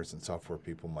engineers and software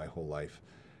people my whole life.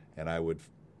 And I would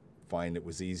find it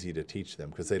was easy to teach them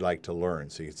because they like to learn.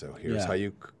 So you say, oh, here's how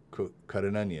you cut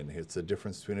an onion. It's the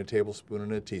difference between a tablespoon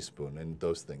and a teaspoon and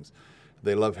those things.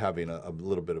 They love having a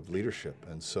little bit of leadership.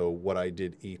 And so what I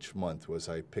did each month was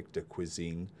I picked a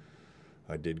cuisine.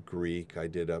 I did Greek. I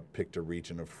picked a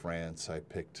region of France. I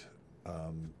picked,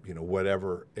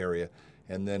 whatever area.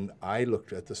 And then I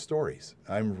looked at the stories.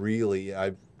 I've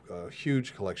a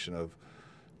huge collection of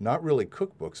not really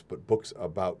cookbooks, but books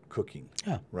about cooking,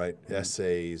 right? Mm-hmm.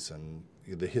 Essays and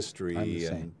the history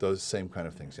and those same kind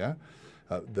of things,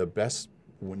 the best,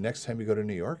 next time you go to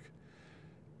New York,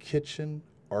 Kitchen,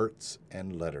 Arts,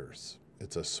 and Letters.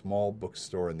 It's a small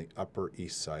bookstore in the Upper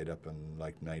East Side up in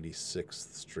like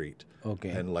 96th Street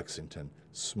in Lexington.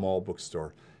 Small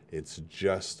bookstore. It's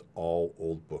just all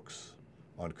old books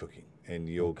on cooking, and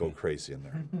you'll go crazy in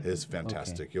there. It's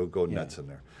fantastic. You'll go nuts in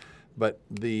there. But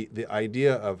the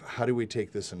idea of how do we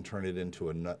take this and turn it into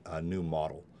a new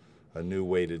model, a new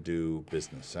way to do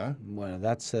business, huh? Well,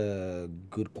 that's a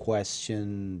good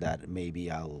question that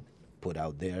maybe I'll put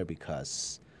out there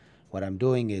because what I'm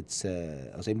doing, it's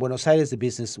in Buenos Aires, the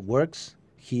business works.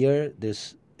 Here,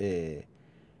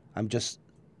 I'm just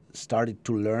started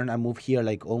to learn. I moved here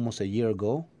like almost a year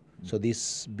ago. So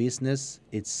this business,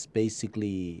 it's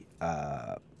basically,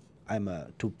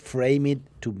 to frame it,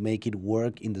 to make it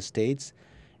work in the States,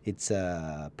 it's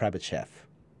a private chef.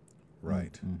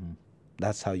 Right. Mm-hmm.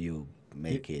 That's how you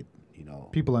make it,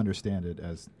 People understand it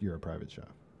as you're a private chef.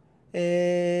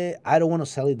 I don't want to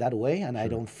sell it that way, and I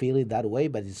don't feel it that way,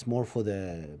 but it's more for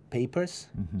the papers.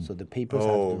 Mm-hmm. So the papers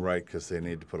right, because they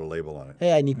need to put a label on it.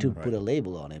 Yeah, I need to put a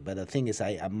label on it. But the thing is,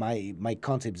 my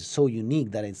concept is so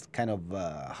unique that it's kind of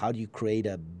how do you create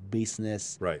a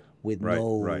business with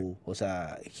no...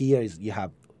 Here you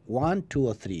have 1, 2,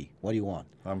 or 3. What do you want?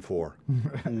 I'm 4.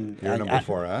 You're number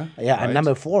 4, huh? Yeah, right? I'm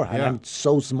number 4, and I'm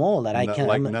so small that I can't...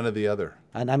 Like none of the other.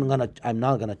 And I'm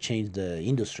not gonna change the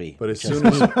industry. But as soon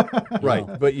as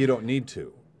but you don't need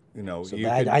to, So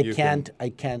I can't.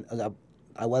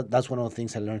 That's one of the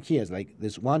things I learned here. Is like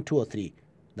there's 1, 2, or 3.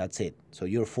 That's it. So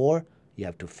you're 4. You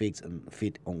have to fix and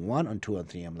fit on 1, on 2, and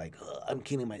 3. I'm like, I'm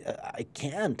killing I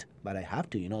can't, but I have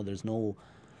to. There's no.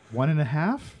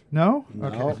 1.5? No.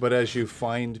 Okay. But as you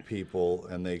find people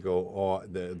and they go,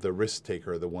 the risk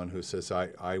taker, the one who says,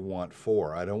 I want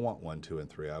 4. I don't want 1, 2, and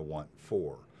 3. I want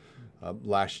 4.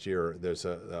 Last year, there's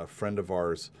a friend of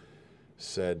ours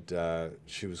said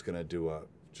she was going to do a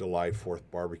July 4th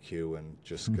barbecue and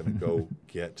just going to go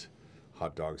get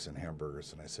hot dogs and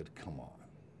hamburgers. And I said, come on,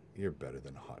 you're better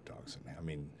than hot dogs.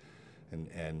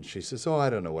 And she says, I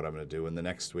don't know what I'm going to do. And the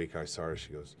next week I saw her,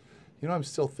 she goes, I'm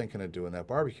still thinking of doing that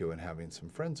barbecue and having some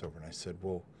friends over. And I said,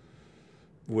 well,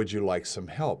 would you like some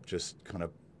help? Just kind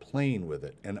of playing with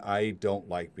it. And I don't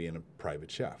like being a private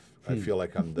chef. I feel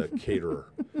like I'm the caterer.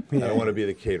 I don't want to be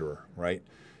the caterer, right?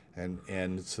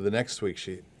 And so the next week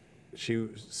she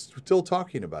was still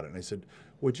talking about it. And I said,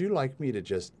 would you like me to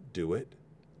just do it?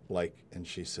 And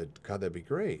she said, God, that'd be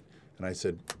great. And I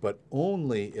said, but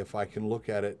only if I can look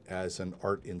at it as an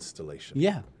art installation.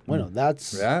 Yeah. Well,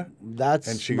 that's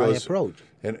and she my goes, approach.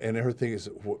 And her thing is,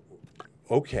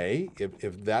 okay,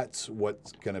 if that's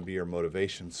what's going to be your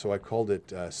motivation. So I called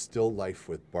it Still Life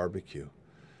with Barbecue.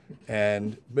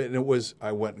 But it was,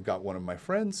 I went and got one of my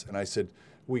friends, and I said,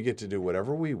 we get to do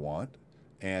whatever we want,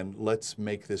 and let's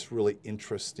make this really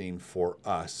interesting for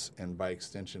us, and by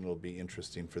extension, it'll be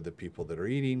interesting for the people that are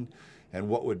eating, and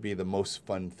what would be the most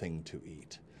fun thing to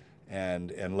eat.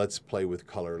 And let's play with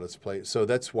color. So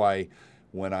that's why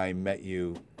when I met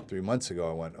you 3 months ago,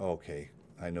 I went, okay,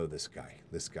 I know this guy.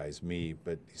 This guy's me,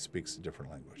 but he speaks a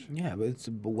different language. Yeah,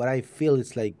 but what I feel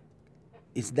is like,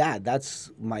 that's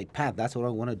my path. That's what I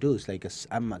want to do. It's like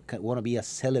I want to be a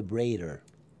celebrator.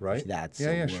 Right. That's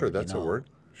sure. That's a word.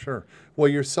 Sure. Well,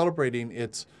 you're celebrating.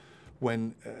 It's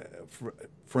when,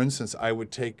 for instance, I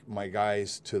would take my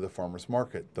guys to the farmer's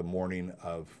market the morning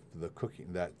of the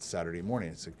cooking, that Saturday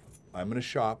morning. It's like, I'm going to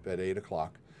shop at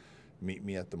 8:00. Meet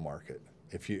me at the market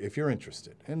if you're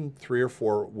interested. And 3 or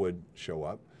 4 would show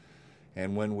up.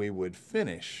 And when we would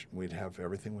finish, we'd have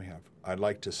everything we have. I'd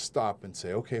like to stop and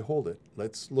say, okay, hold it.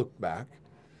 Let's look back.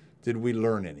 Did we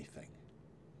learn anything?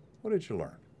 What did you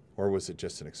learn? Or was it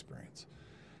just an experience?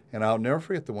 And I'll never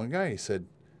forget the one guy, he said,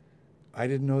 I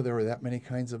didn't know there were that many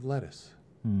kinds of lettuce.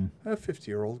 A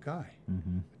 50-year-old guy.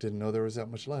 Mm-hmm. Didn't know there was that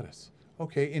much lettuce.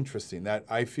 Okay, interesting. That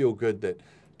I feel good that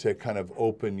to kind of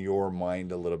open your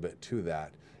mind a little bit to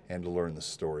that and to learn the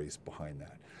stories behind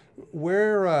that.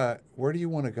 Where do you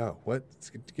want to go?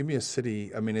 Give me a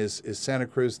city. I mean, is Santa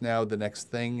Cruz now the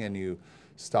next thing and you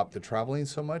stop the traveling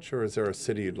so much, or is there a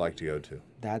city you'd like to go to?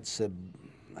 That's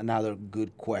another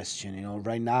good question. You know,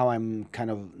 right now I'm kind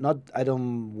of not. I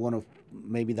don't want to.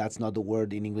 Maybe that's not the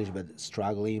word in English, but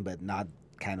struggling, but not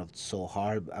kind of so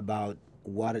hard about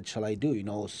what shall I do. You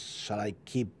know, shall I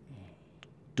keep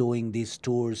doing these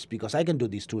tours, because I can do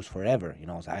these tours forever. You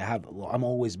know, so I'm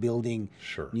always building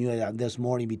new. There's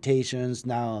more invitations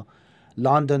now.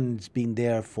 London's been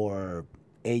there for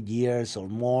 8 years or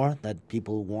more that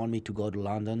people want me to go to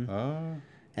London.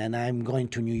 And I'm going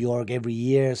to New York every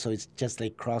year, so it's just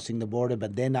like crossing the border.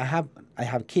 But then I have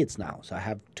kids now, so I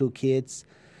have 2 kids.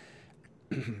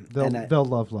 They'll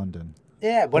love London.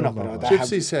 Yeah, but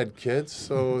Gypsy's had kids,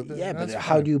 so but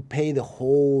how do you pay the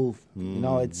whole? You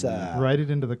know, it's write it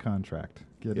into the contract.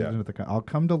 Get it into the. I'll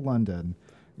come to London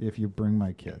if you bring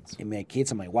my kids. And my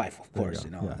kids and my wife, of course. You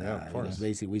know, of course.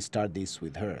 Basically, we start this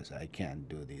with her, so I can't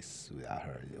do this without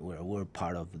her. We're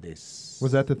part of this.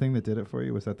 Was that the thing that did it for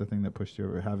you? Was that the thing that pushed you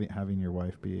over? Having your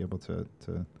wife be able to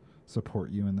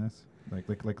support you in this, like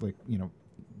you know,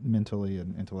 mentally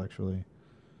and intellectually.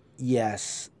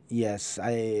 Yes. Without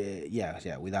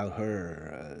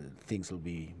her, things will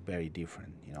be very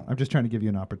different. You know. I'm just trying to give you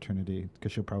an opportunity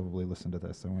because she'll probably listen to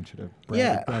this. I want you to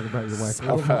brag about your wife.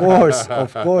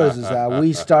 Of course.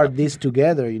 We start this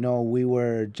together. You know, we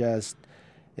were just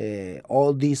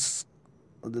all this.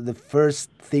 The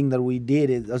first thing that we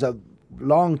did was a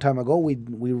long time ago. We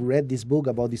read this book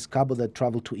about this couple that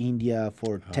traveled to India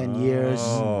for 10 years.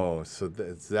 Oh, so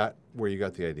is that where you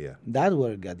got the idea? That's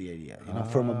where I got the idea, you know,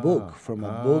 from a book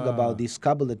about this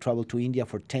couple that traveled to India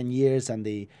for 10 years, and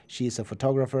she's a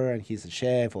photographer and he's a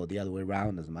chef, or the other way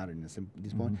around, doesn't matter in this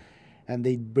point. And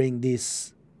they bring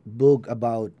this book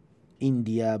about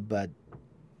India, but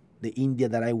the India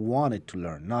that I wanted to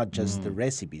learn, not just the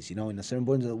recipes. You know, in a certain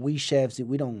point, we chefs,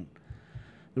 we don't.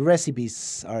 The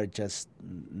recipes are just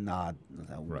not.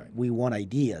 We want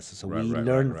ideas, so we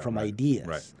learn from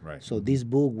ideas. Right. So this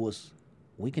book was.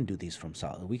 We can do this from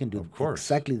South. We can do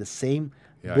exactly the same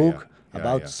book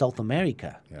about South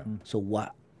America. Yeah. So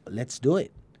what? Let's do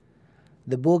it.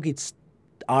 The book,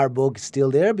 our book is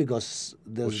still there because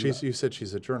you said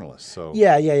she's a journalist, so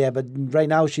yeah. But right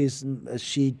now she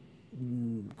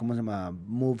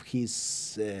moved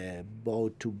his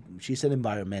boat to. She's an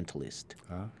environmentalist.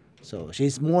 So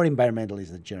she's more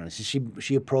environmentalist than journalist.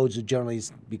 She approached the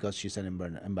journalist because she's an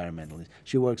environmentalist.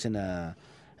 She works in a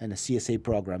CSA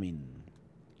program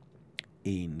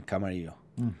in Camarillo.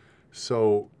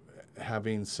 So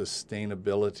having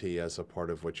sustainability as a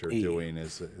part of what you're doing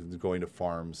is going to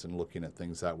farms and looking at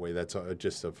things that way. That's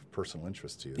just of personal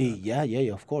interest to you. Yeah,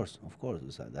 of course.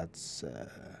 So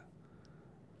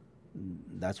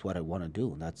that's what I want to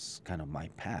do. That's kind of my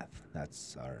path.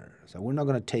 So we're not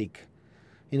going to take.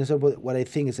 You know, so what I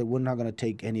think is that we're not going to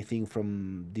take anything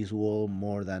from this world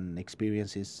more than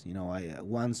experiences. You know,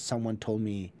 once someone told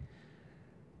me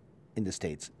in the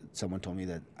States, someone told me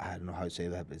that, I don't know how to say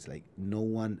that, but it's like no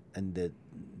one in the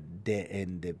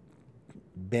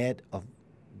bed of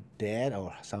dead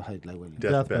or something like when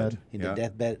deathbed. In the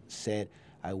deathbed said,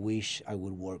 I wish I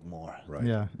would work more. Right.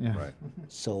 Yeah. Right.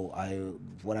 So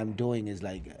what I'm doing is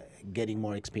like getting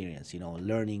more experience, you know,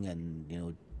 learning and, you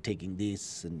know, taking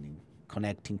this and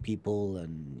connecting people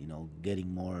and, you know,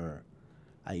 getting more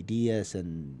ideas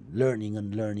and learning,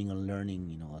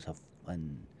 you know,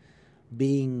 and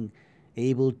being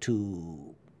able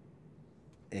to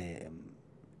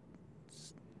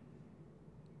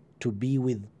be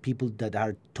with people that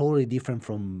are totally different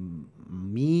from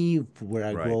me, where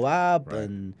I grow up. Right.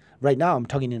 And right now I'm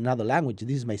talking in another language.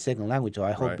 This is my second language, so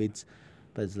I hope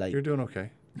but it's like... You're doing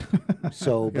okay.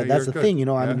 So, but that's the thing, you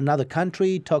know, I'm in another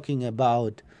country talking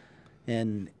about,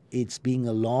 and it's being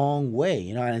a long way,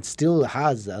 you know, and it still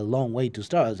has a long way to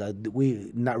start.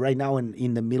 Right now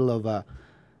in the middle of a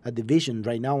division.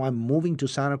 Right now I'm moving to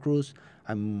Santa Cruz.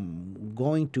 I'm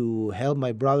going to help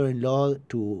my brother-in-law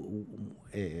to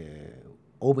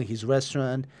open his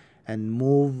restaurant and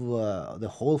move the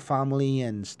whole family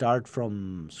and start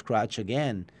from scratch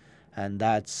again. And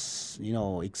that's, you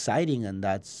know, exciting, and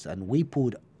I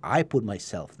put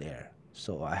myself there.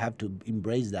 So I have to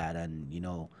embrace that, and, you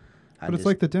know. But it's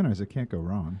like the dinners, it can't go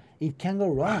wrong. It can go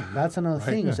wrong. That's another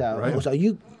thing. Yeah, So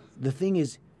the thing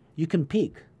is, you can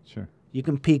pick. Sure. You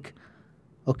can pick,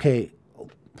 okay,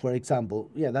 for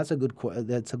example, that's a good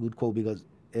quote because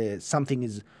something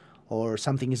is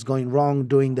going wrong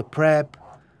during the prep,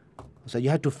 so you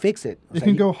have to fix it. It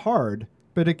can go hard,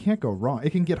 but it can't go wrong.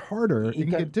 It can get harder. It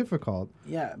can get difficult.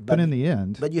 Yeah, but in the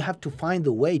end, but you have to find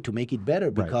the way to make it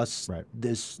better because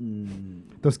those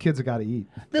kids have got to eat.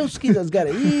 Those kids have got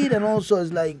to eat, and also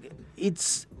it's like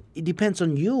it depends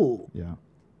on you. Yeah.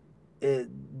 It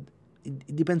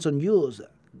depends on you.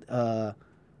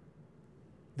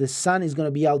 the sun is going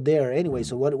to be out there anyway.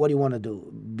 So what do you want to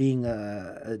do? Being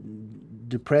a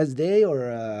depressed day or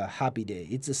a happy day?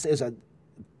 It's the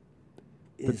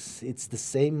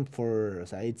same for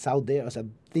it's out there. So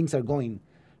things are moving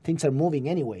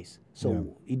anyways.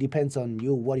 So it depends on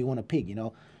you what you want to pick.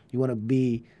 You want to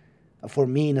be, for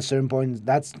me, in a certain point.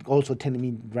 That's also telling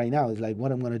me right now is like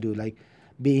what I'm going to do. Like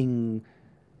being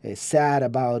sad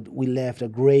about we left a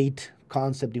great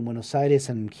concept in Buenos Aires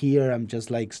and here I'm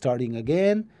just like starting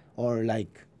again, or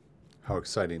like how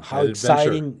exciting,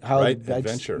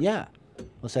 adventure. Yeah,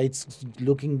 so it's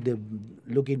looking to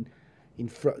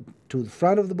the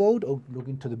front of the boat or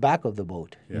looking to the back of the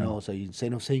boat. So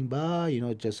instead of saying bye,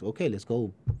 just okay, let's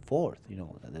go forth.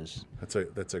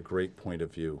 That's a great point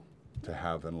of view to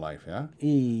have in life. And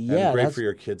great for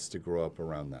your kids to grow up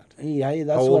around that. That's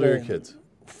how old are your kids?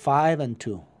 5 and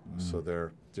 2. So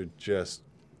they're just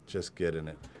getting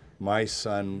it. My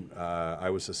son, I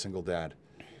was a single dad,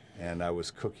 and I was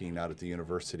cooking out at the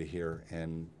university here.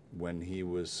 And when he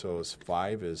was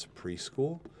 5 is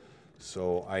preschool,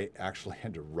 so I actually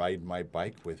had to ride my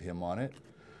bike with him on it,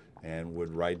 and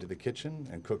would ride to the kitchen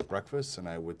and cook breakfast. And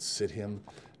I would sit him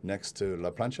next to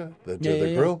la plancha, the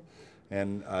grill,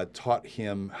 and taught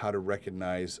him how to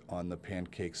recognize on the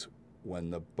pancakes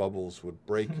when the bubbles would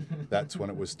break. That's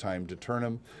when it was time to turn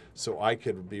them. So I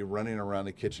could be running around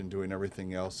the kitchen doing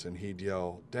everything else, and he'd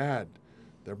yell, "Dad,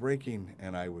 they're breaking,"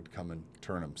 and I would come and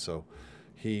turn them. So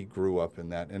he grew up in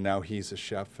that, and now he's a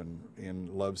chef and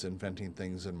loves inventing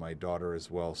things, and my daughter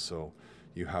as well. So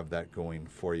you have that going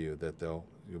for you, that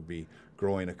you'll be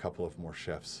growing a couple of more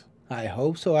chefs. I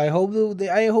hope so. I hope they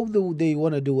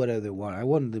want to do whatever they want. I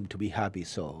want them to be happy.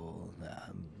 So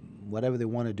whatever they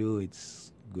want to do, it's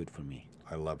good for me.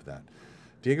 I love that.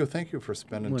 Diego, thank you for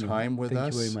spending time with us.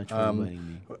 Thank you very much for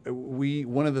inviting me.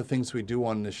 One of the things we do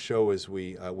on this show is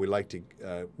we like to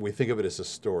we think of it as a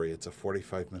story. It's a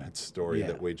 45-minute story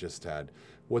that we just had.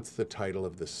 What's the title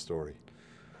of this story?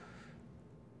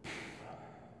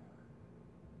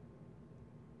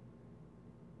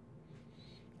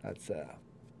 That's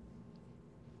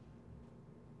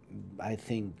I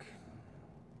think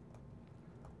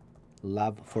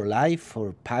love for life,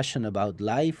 or passion about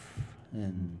life,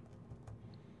 and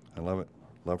I love it.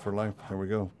 Love for life. There we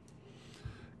go.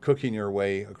 Cooking your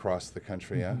way across the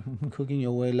country, yeah? Cooking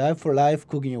your way, life for life,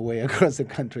 cooking your way across the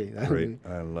country. Great.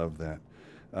 I love that.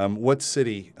 What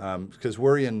city, because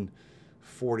we're in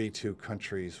 42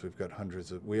 countries,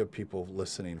 we have people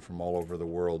listening from all over the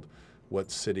world.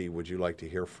 What city would you like to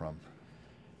hear from?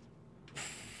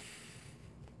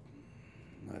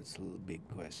 That's a big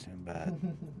question, but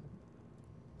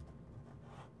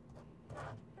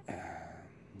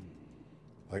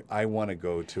like I want to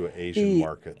go to Asian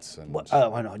markets and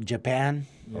Japan.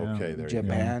 Yeah. Okay, there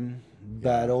Japan. You go.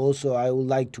 But also I would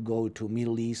like to go to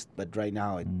Middle East, but right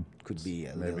now it could be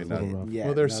a maybe little not. Yeah,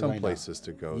 well, there's some places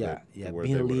to go.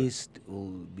 Middle East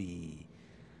will be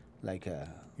like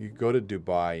a. You go to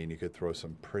Dubai and you could throw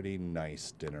some pretty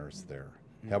nice dinners there.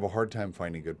 You have a hard time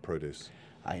finding good produce.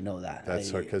 I know that.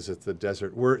 That's because it's the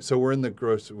desert. We're in the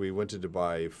grocery. We went to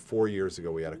Dubai 4 years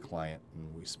ago. We had a client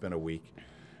and we spent a week.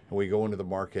 And we go into the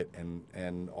market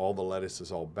and all the lettuce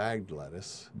is all bagged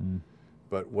lettuce.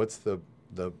 But what's the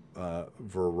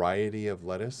variety of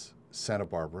lettuce? Santa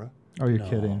Barbara. Are you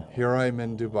kidding? Here I'm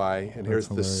in Dubai, and here's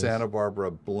hilarious. The Santa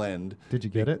Barbara blend. Did you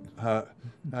get it? I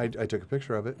took a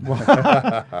picture of it.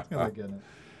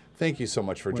 Thank you so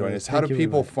much for joining us. How do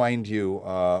people find you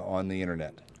on the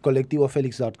internet?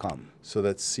 CollectivoFelix.com. So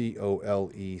that's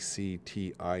COLECTIVO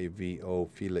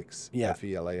Felix,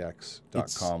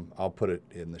 FELAX.com. I'll put it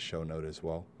in the show note as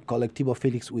well. Colectivo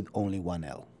Felix with only one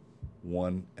L.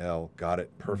 One L. Got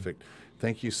it. Perfect.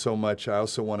 Thank you so much. I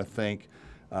also want to thank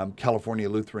California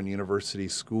Lutheran University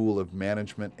School of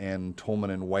Management and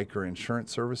Tolman & Weicker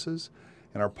Insurance Services,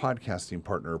 and our podcasting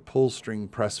partner, Pull String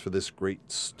Press, for this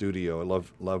great studio. I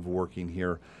love working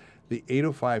here. The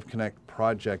 805 Connect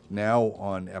project now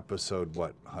on episode,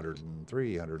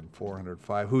 103, 104,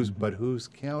 105. Who's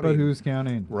counting? But who's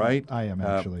counting? Right? I am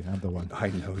actually. I'm the one.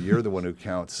 I know. You're the one who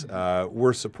counts.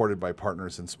 We're supported by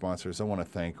partners and sponsors. I want to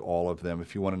thank all of them.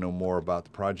 If you want to know more about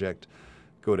the project,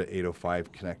 go to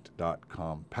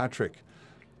 805connect.com. Patrick,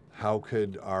 how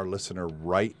could our listener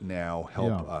right now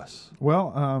help us?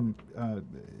 Well,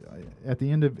 at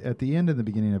the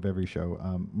beginning of every show,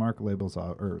 Mark lists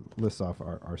off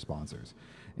our sponsors,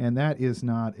 And that is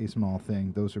not a small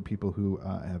thing. Those are people who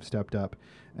have stepped up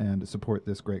and support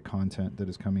this great content that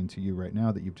is coming to you right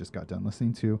now that you've just got done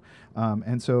listening to.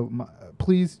 And so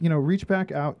please, reach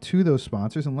back out to those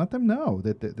sponsors and let them know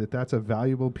that that's a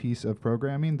valuable piece of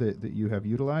programming that you have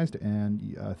utilized,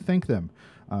 and thank them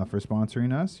for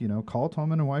sponsoring us. Call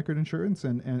Tolman and Weichert Insurance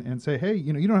and say, hey,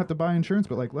 you don't have to buy insurance,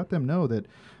 but let them know that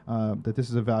that this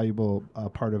is a valuable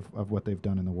part of what they've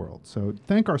done in the world. So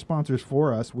thank our sponsors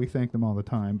for us. We thank them all the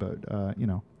time, but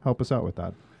help us out with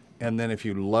that. And then if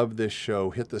you love this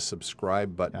show, hit the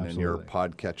subscribe button in your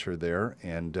podcatcher there,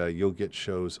 and you'll get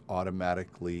shows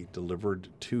automatically delivered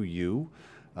to you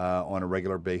on a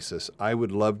regular basis. I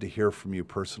would love to hear from you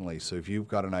personally. So if you've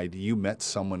got an idea, you met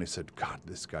someone who said, God,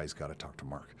 this guy's got to talk to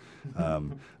Mark.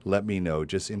 Let me know.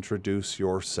 Just introduce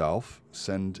yourself.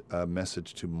 Send a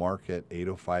message to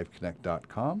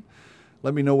mark@805connect.com.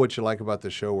 Let me know what you like about the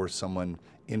show or someone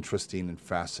interesting and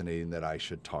fascinating that I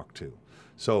should talk to.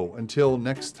 So until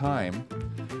next time,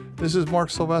 this is Mark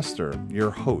Sylvester,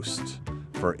 your host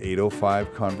for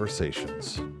 805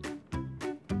 Conversations.